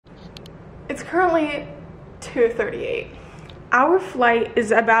It's currently 2:38. Our flight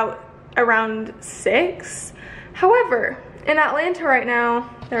is around 6. However, in Atlanta right now,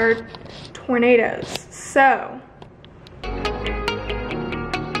 there are tornadoes, so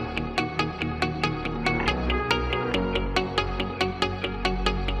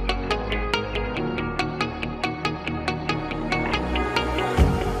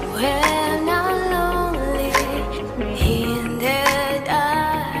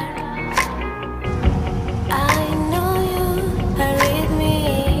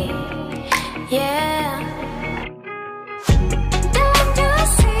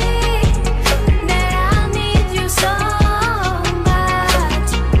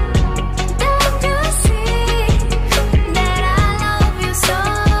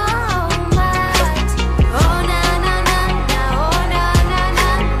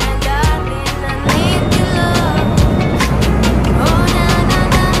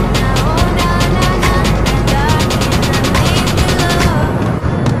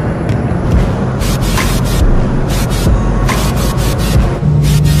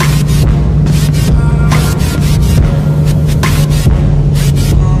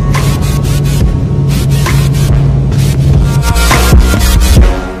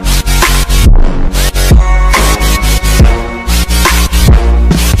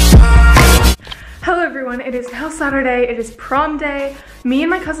it is now Saturday. It is prom day. Me and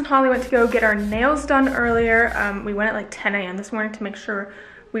my cousin Holly went to go get our nails done earlier. We went at like 10 a.m. this morning to make sure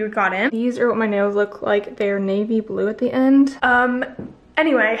we got in. These are what my nails look like. They are navy blue at the end.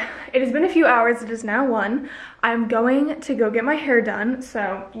 Anyway, it has been a few hours. It is now 1. I'm going to go get my hair done.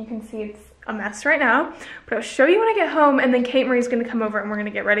 So you can see it's a mess right now, but I'll show you when I get home, and then Kate Marie's gonna come over and we're gonna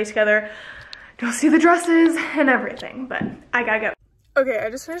get ready together. You'll see the dresses and everything, but I gotta go. Okay, I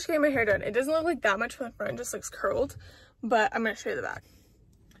just finished getting my hair done. It doesn't look like that much from the front, it just looks curled, but I'm gonna show you the back.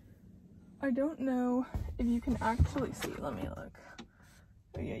 I don't know if you can actually see, let me look.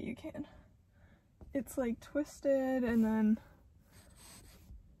 Oh yeah, you can. It's like twisted and then...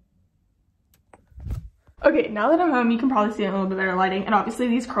 Okay, now that I'm home, you can probably see it in a little bit better lighting, and obviously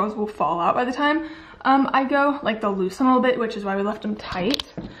these curls will fall out by the time I go, like they'll loosen a little bit, which is why we left them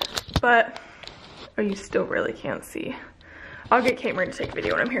tight, but, oh, you still really can't see. I'll get Kate Marie to take a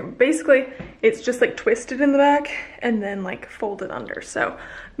video when I'm here. Basically, it's just like twisted in the back and then like folded under. So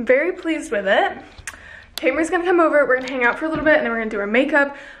I'm very pleased with it. Kate Marie's gonna come over, we're gonna hang out for a little bit, and then we're gonna do our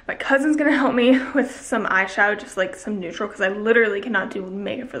makeup. My cousin's gonna help me with some eyeshadow, just like some neutral, because I literally cannot do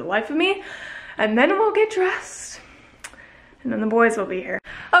makeup for the life of me. And then we'll get dressed. And then the boys will be here.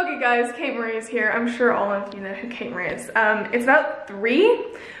 Okay guys, Kate Marie is here. I'm sure all of you know who Kate Marie is. It's about 3.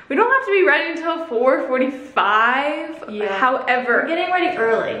 We don't have to be ready until 4:45. Yeah. However, we're getting ready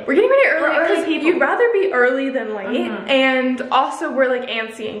early. We're getting ready early because you'd rather be early than late. And also we're like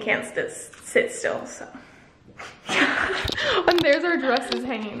antsy and can't sit still, so. And there's our dresses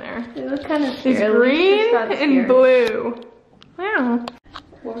hanging there. They look kind of scary. It's green and blue. Wow.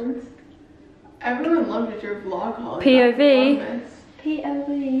 Words. Everyone loved it, your vlog, Holly. POV.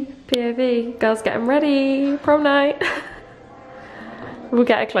 POV. POV. Girls getting ready. Prom night. We'll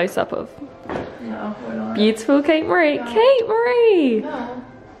get a close-up of beautiful Kate Marie. No. Kate Marie! No.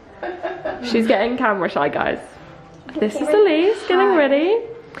 She's getting camera shy, guys. This is Elise getting ready.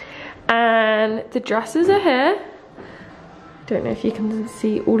 And the dresses are here. Don't know if you can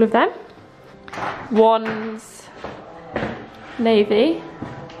see all of them. One's navy.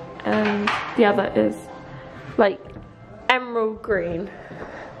 And the other is like emerald green.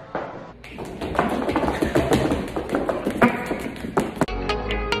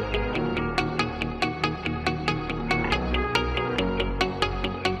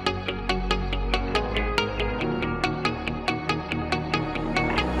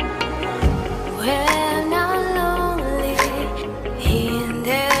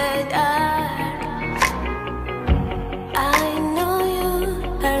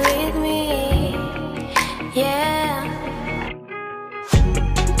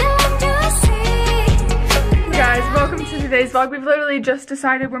 Today's vlog. We've literally just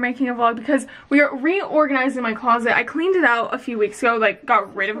decided we're making a vlog because we are reorganizing my closet. I cleaned it out a few weeks ago, like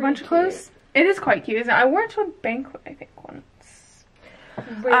got rid of a bunch of clothes. It is quite cute, isn't it? I wore it to a banquet, I think, once.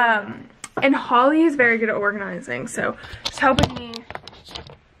 Really? And Holly is very good at organizing, so she's helping me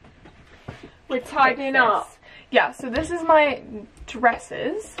with tidying up. Yeah, so this is my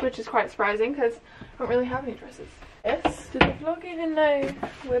dresses, which is quite surprising because I don't really have any dresses. Yes, did the vlog even know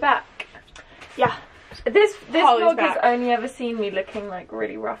we're back? Yeah. This vlog has only ever seen me looking like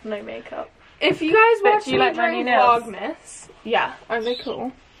really rough, no makeup. If you guys watch me during Vlogmas, yeah, aren't they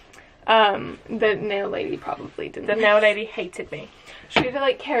cool? The nail lady probably didn't. The nail lady hated me. She had to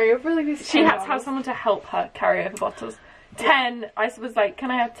like carry over like these. She had to have someone to help her carry over bottles. 10. I was like,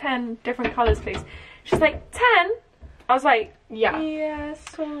 can I have 10 different colours, please? She's like, 10? I was like, yeah,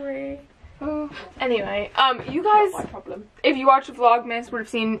 sorry. Oh. Anyway, you guys, not my problem. If you watched Vlogmas, would have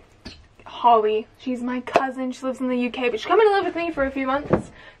seen Holly. She's my cousin. She lives in the UK, but she's coming to live with me for a few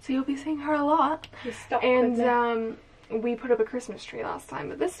months, so you'll be seeing her a lot. And we put up a Christmas tree last time,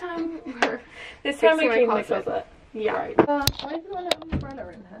 but this time we're we're cleaning the closet. Yeah. Right. Why is there an umbrella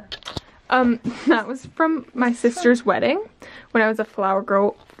in here? That was from my sister's wedding when I was a flower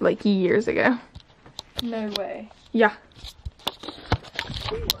girl like years ago. No way. Yeah.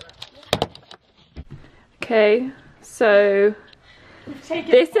 Okay, so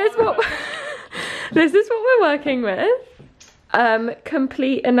this is what we're working with.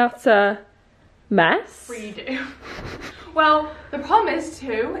 Complete and utter mess. Redo. Well, the problem is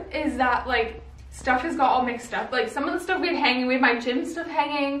too is that like stuff has got all mixed up. Like some of the stuff we had hanging, we had my gym stuff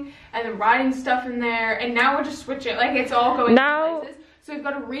hanging and the riding stuff in there, and now we're just switching. Like it's all going to places. So we've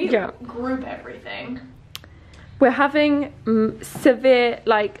got to regroup everything. We're having severe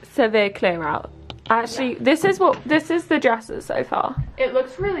clear out. Actually, this is the dresses so far. It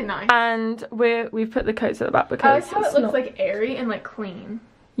looks really nice. And we've put the coats at the back because I like how it looks like airy and like clean.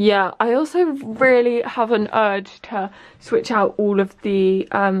 Yeah, I also really have an urge to switch out all of the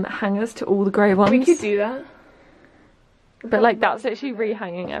hangers to all the grey ones. We could do that. But like that's literally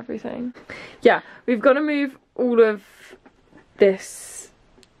rehanging everything. Yeah, we've got to move all of this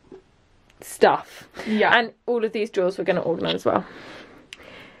stuff. Yeah. And all of these drawers we're going to organise as well.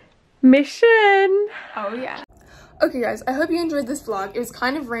 Mission! Oh yeah. Okay guys, I hope you enjoyed this vlog. It was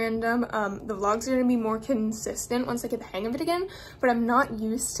kind of random. The vlogs are going to be more consistent once I get the hang of it again, but I'm not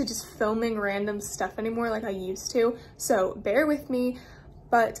used to just filming random stuff anymore like I used to, so bear with me.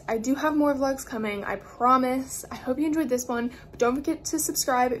 But I do have more vlogs coming, I promise. I hope you enjoyed this one, but don't forget to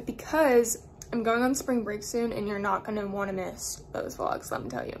subscribe because I'm going on spring break soon and you're not going to want to miss those vlogs, let me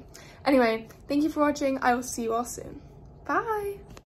tell you. Anyway, thank you for watching. I will see you all soon. Bye!